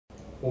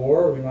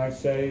Or we might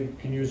say,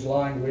 can use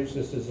language,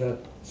 this is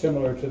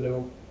similar to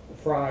the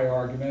Fry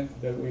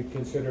argument that we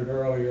considered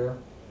earlier,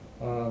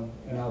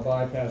 and I'll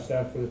bypass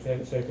that for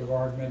the sake of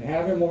argument.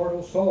 Have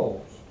immortal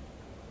souls.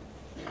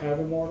 Have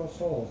immortal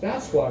souls.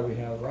 That's why we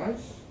have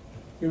rights.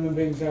 Human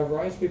beings have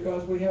rights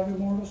because we have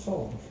immortal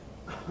souls.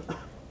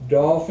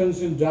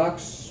 Dolphins and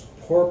ducks,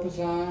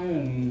 porcupine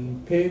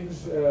and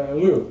pigs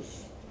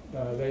lose.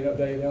 They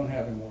don't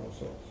have immortal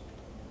souls.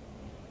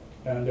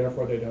 And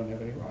therefore they don't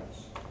have any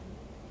rights.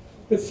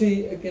 But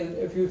see, again,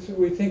 if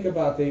we think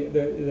about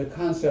the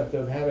concept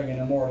of having an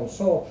immortal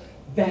soul,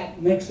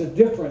 that makes a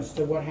difference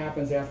to what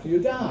happens after you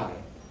die.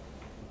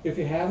 If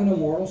you have an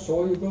immortal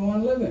soul, you go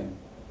on living.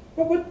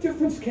 But what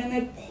difference can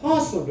it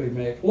possibly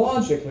make,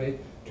 logically,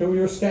 to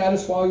your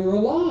status while you're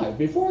alive,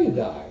 before you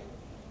die?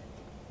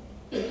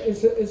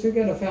 It's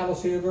again a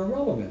fallacy of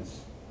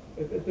irrelevance.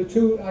 The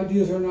two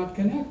ideas are not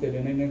connected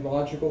in any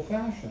logical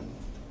fashion.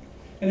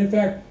 And in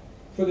fact,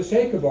 for the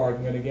sake of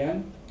argument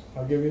again,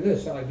 I'll give you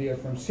this idea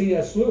from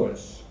C.S.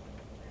 Lewis,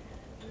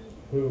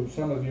 who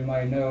some of you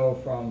might know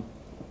from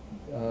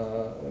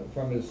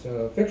his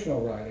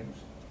fictional writings.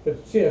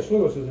 But C.S.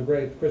 Lewis was a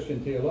great Christian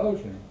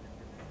theologian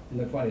in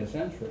the 20th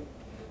century.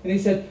 And he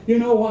said, you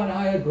know what,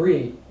 I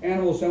agree,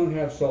 animals don't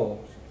have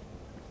souls.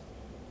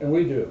 And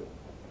we do.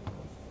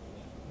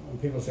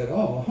 And people said,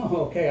 oh,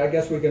 okay, I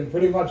guess we can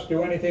pretty much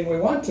do anything we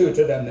want to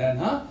them then,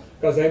 huh?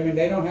 Because I mean,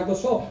 they don't have a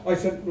soul. I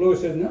said,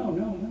 Lewis said,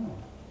 no.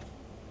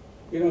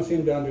 You don't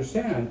seem to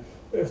understand.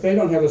 If they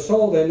don't have a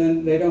soul,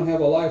 then they don't have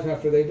a life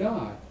after they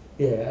die.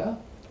 Yeah.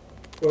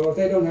 Well, if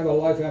they don't have a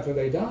life after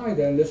they die,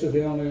 then this is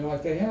the only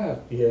life they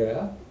have.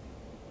 Yeah.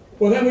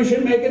 Well, then we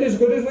should make it as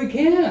good as we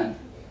can,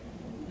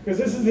 because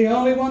this is the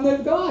only one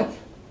they've got.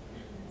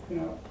 You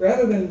know,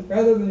 rather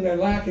than they're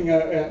lacking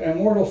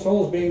immortal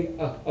souls being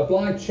a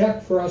blank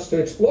check for us to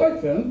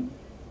exploit them,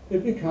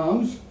 it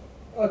becomes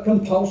a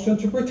compulsion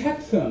to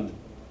protect them,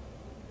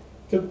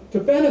 to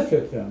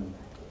benefit them.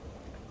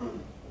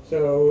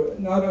 So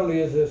not only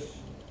is this,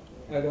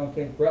 I don't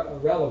think,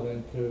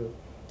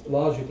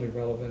 logically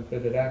relevant,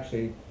 but it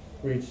actually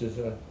reaches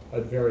a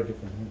very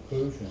different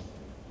conclusion.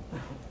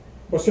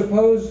 Well,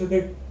 suppose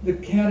the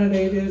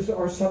candidate is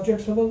our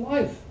subjects of a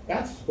life.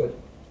 That's what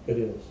it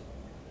is.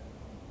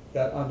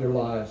 That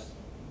underlies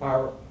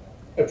our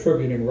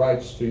attributing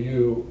rights to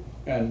you,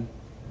 and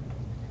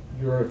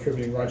you're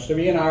attributing rights to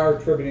me, and our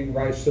attributing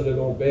rights to the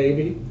little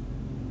baby,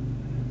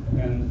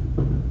 and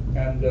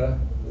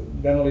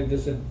mentally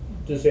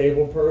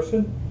disabled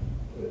person.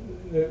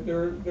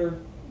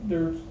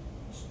 There's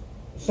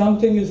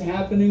something is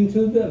happening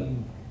to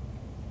them.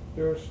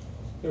 They're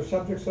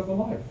subjects of a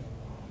life.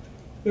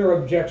 There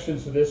are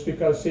objections to this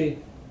because, see,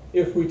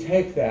 if we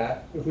take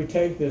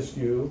this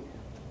view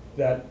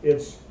that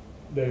it's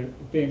the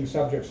being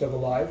subjects of a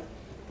life,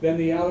 then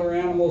the other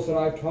animals that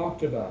I've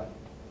talked about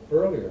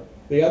earlier,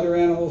 the other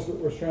animals that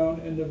were shown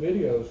in the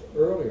videos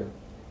earlier,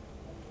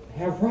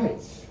 have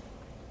rights.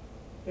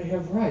 They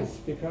have rights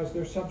because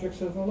they're subjects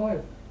of a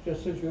life,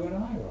 just as you and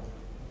I are.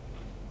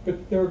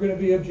 But there are going to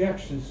be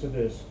objections to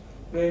this.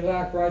 They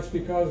lack rights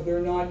because they're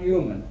not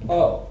human.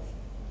 Oh,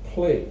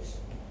 please.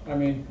 I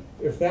mean,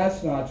 if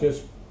that's not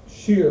just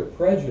sheer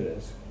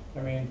prejudice,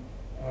 I mean,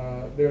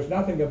 there's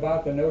nothing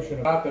about the notion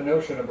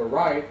of a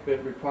right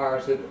that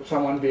requires that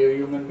someone be a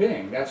human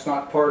being. That's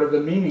not part of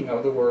the meaning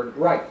of the word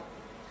right,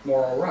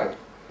 moral right.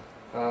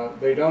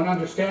 They don't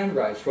understand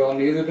rights. Well,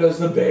 neither does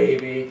the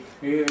baby.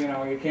 You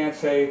know, you can't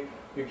say,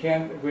 we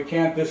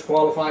can't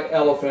disqualify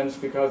elephants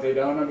because they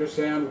don't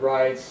understand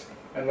rights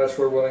unless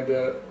we're willing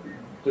to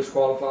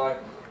disqualify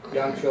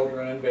young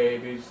children and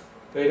babies.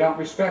 They don't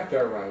respect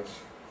our rights.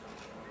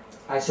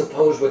 I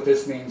suppose what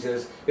this means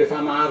is, if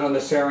I'm out on the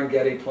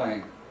Serengeti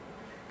plain,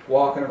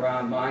 walking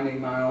around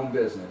minding my own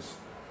business,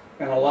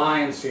 and a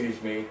lion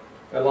sees me,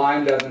 the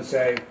lion doesn't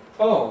say,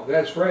 oh,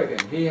 that's Regan,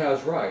 he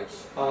has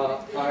rights,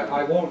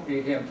 I won't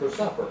eat him for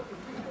supper.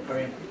 I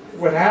mean,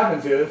 what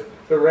happens is,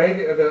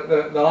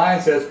 the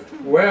lion says,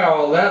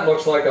 well, that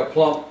looks like a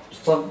plump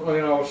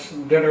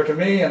dinner to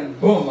me, and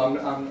boom,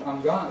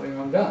 I'm gone,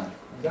 I'm done,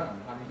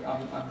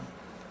 I'm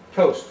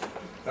toast,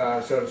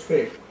 so to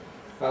speak.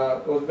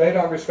 Well, they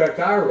don't respect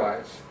our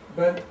rights,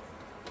 but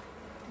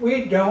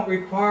we don't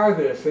require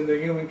this in the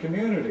human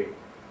community.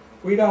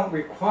 We don't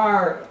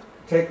require,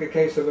 take the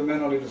case of a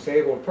mentally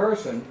disabled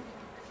person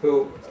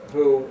who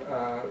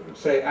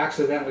say,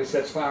 accidentally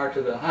sets fire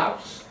to the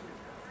house,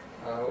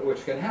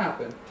 which can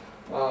happen.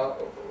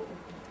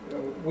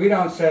 We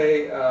don't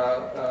say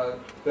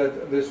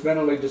that this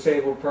mentally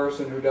disabled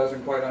person who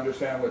doesn't quite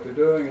understand what they're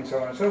doing and so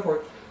on and so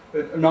forth,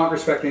 not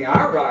respecting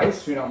our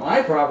rights, you know,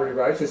 my property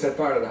rights, they set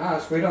fire to the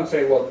house. We don't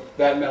say, well,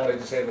 that mentally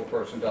disabled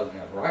person doesn't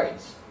have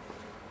rights.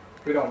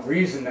 We don't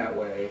reason that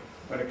way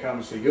when it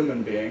comes to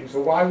human beings.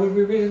 So why would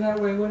we reason that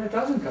way when it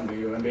doesn't come to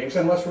human beings,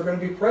 unless we're going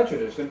to be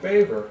prejudiced in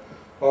favor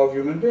of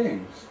human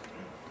beings?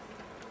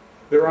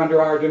 They're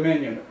under our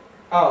dominion.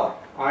 Oh,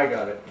 I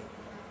got it.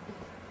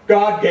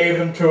 God gave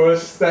them to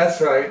us,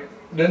 that's right.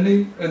 Didn't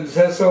he? And it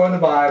says so in the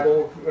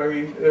Bible. I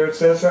mean, it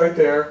says right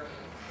there.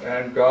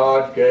 and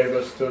God gave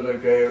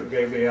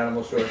the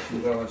animals to us,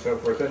 and so on and so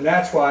forth, and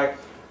that's why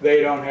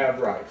they don't have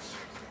rights.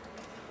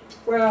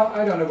 Well,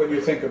 I don't know what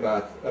you think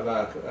about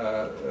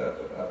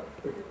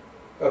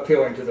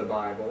appealing to the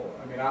Bible.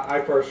 I mean, I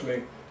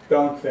personally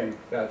don't think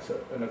that's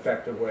an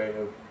effective way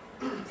of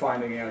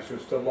finding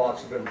answers to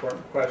lots of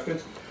important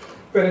questions.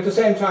 But at the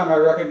same time, I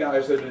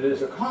recognize that it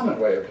is a common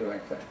way of doing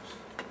things.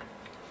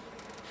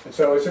 And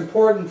so it's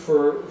important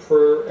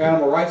for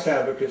animal rights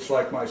advocates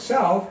like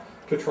myself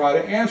to try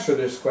to answer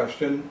this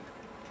question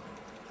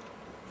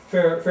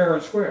fair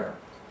and square.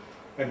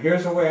 And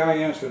here's the way I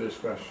answer this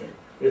question.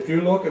 If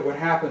you look at what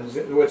happens,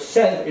 what's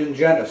said in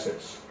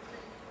Genesis,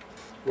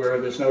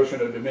 where this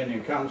notion of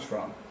dominion comes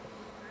from,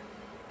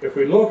 if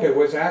we look at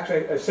what's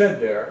actually said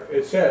there,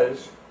 it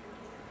says,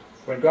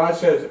 when God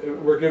says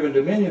we're given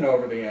dominion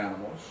over the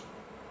animals,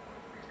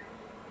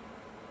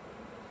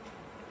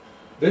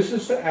 this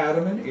is to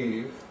Adam and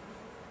Eve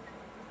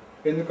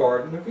in the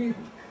Garden of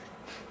Eden.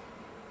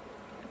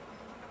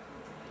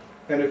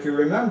 And if you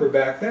remember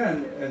back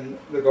then in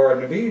the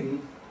Garden of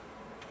Eden,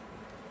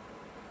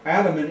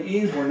 Adam and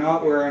Eve were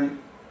not wearing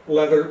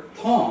leather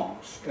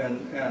thongs,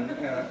 and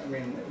I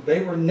mean,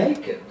 they were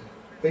naked.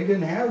 They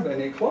didn't have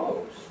any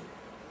clothes.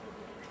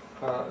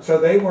 So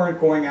they weren't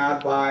going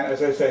out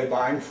as I say,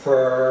 buying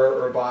fur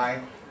or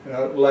buying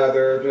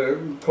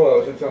leather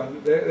clothes and so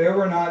on. They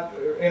were not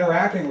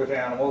interacting with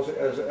animals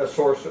as a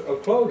source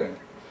of clothing.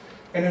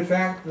 And in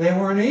fact, they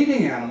weren't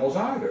eating animals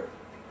either.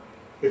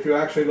 If you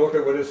actually look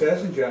at what it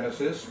says in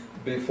Genesis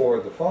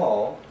before the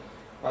fall,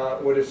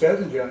 what it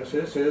says in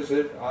Genesis is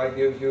that I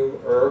give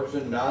you herbs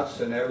and nuts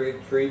and every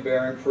tree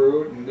bearing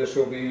fruit, and this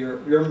will be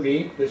your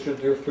meat, this is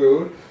your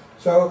food.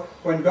 So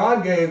when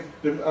God gave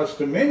us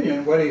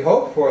dominion, what he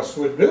hoped for us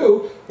would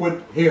do,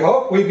 he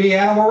hoped we'd be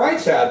animal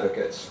rights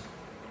advocates.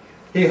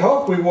 He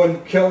hoped we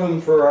wouldn't kill them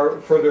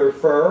for their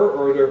fur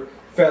or their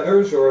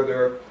feathers or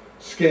their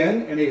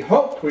skin, and he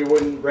hoped we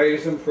wouldn't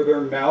raise them for their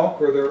milk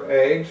or their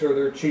eggs or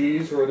their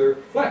cheese or their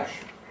flesh.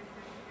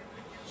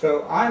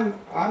 So I'm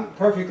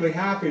perfectly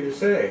happy to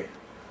say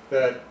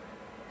that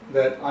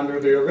under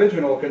the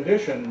original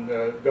condition,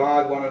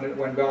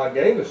 when God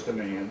gave us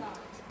dominion,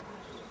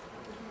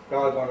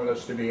 God wanted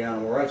us to be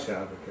animal rights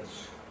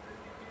advocates.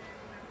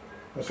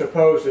 I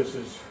suppose this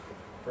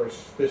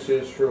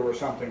is true or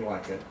something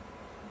like it.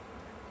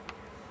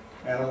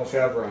 Animals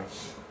have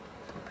rights.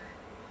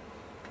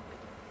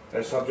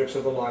 As subjects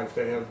of the life,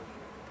 they have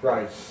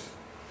rights.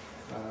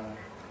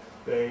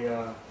 They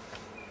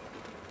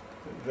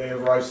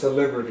have rights to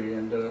liberty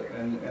and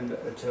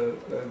to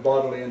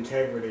bodily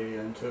integrity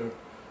and to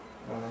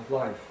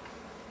life.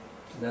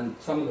 And then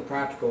some of the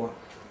practical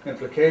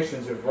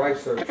implications, if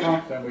rights are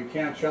trumped, then we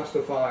can't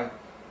justify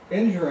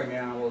injuring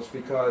animals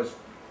because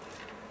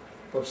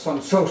of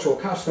some social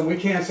custom. We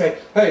can't say,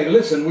 hey,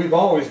 listen, we've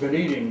always been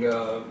eating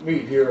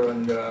meat here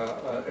in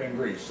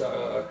Greece.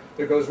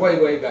 It goes way,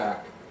 way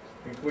back.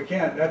 We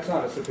can't, that's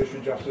not a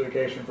sufficient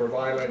justification for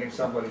violating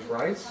somebody's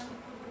rights.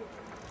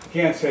 You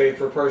can't say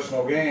for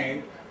personal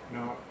gain,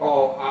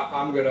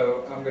 I'm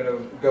gonna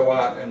go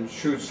out and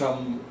shoot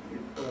some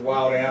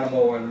wild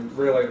animal and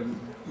really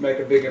make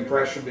a big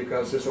impression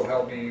because this will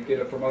help me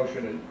get a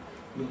promotion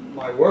in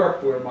my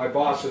work where my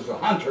boss is a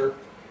hunter.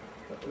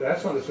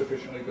 That's not a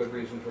sufficiently good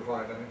reason for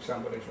violating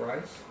somebody's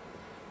rights.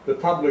 The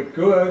public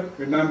good,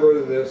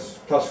 remember the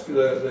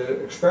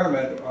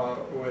experiment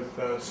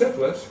with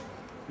syphilis.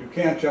 You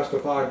can't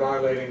justify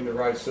violating the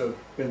rights of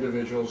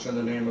individuals in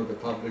the name of the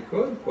public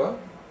good. Well,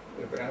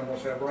 if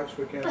animals have rights,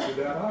 we can't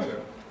do that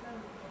either.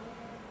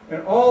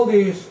 And all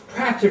these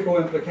practical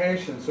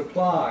implications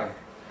apply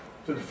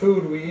to the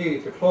food we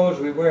eat, the clothes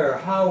we wear,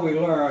 how we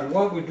learn,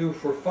 what we do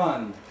for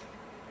fun.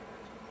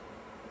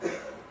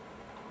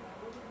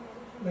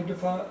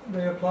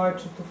 They apply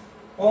to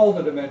all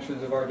the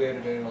dimensions of our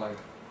day-to-day life.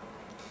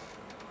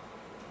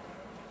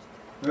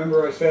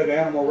 Remember I said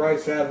animal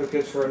rights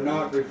advocates are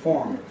not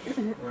reformers.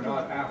 We're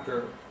not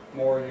after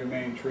more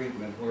humane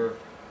treatment. We're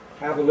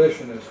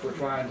abolitionists. We're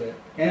trying to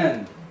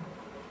end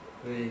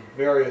the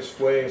various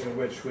ways in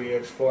which we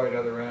exploit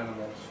other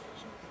animals.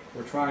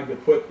 We're trying to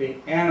put the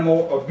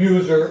animal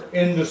abuser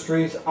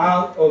industries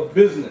out of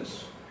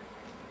business.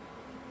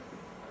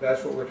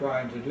 That's what we're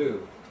trying to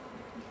do.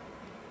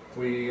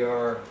 We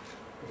are,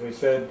 as I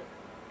said,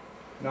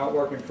 not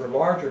working for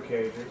larger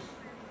cages,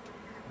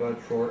 but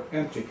for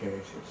empty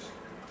cages.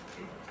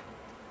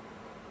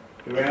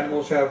 Do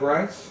animals have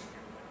rights?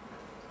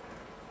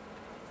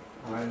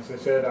 As I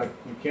said,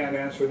 you can't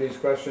answer these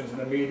questions in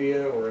the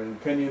media or in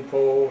opinion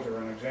polls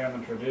or in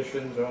examined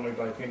traditions, only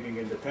by thinking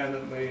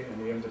independently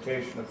in the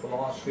invitation of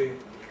philosophy.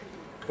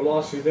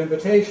 Philosophy's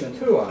invitation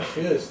to us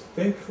is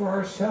think for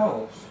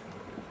ourselves.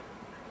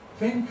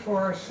 Think for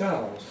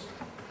ourselves.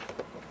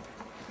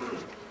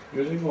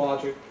 Using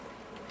logic,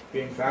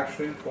 being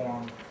factually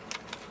informed,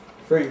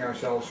 freeing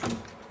ourselves from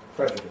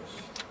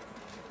prejudice.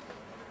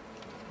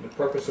 The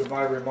purpose of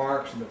my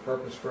remarks and the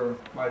purpose for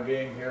my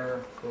being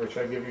here, for which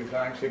I give you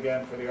thanks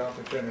again for the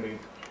opportunity,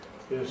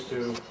 is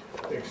to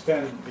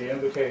extend the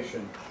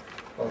invitation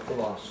of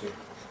philosophy.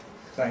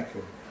 Thank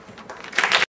you.